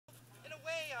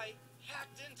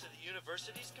hacked into the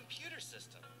university's computer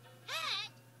system.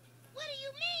 Hacked? What do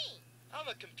you mean? I'm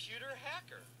a computer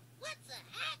hacker. What's a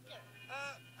hacker?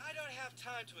 I don't have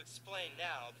time to explain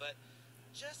now, but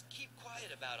just keep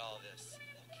quiet about all this,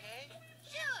 okay?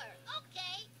 Sure,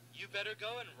 okay. You better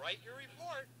go and write your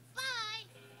report. Bye.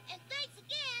 And thanks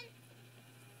again.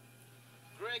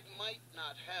 Greg might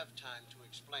not have time to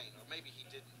explain, or maybe he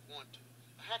didn't want to.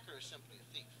 A hacker is simply a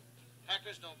thief.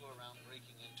 Hackers don't go around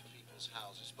breaking into people's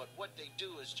houses, but what they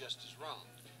do is just as wrong.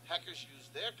 Hackers use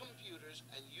their computers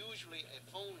and usually a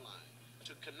phone line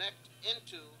to connect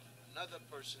into another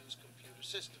person's computer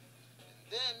system.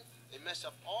 And then they mess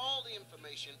up all the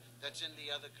information that's in the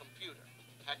other computer.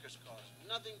 Hackers cause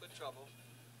nothing but trouble,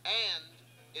 and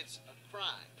it's a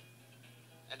crime.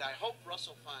 And I hope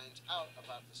Russell finds out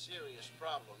about the serious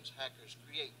problems hackers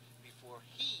create before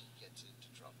he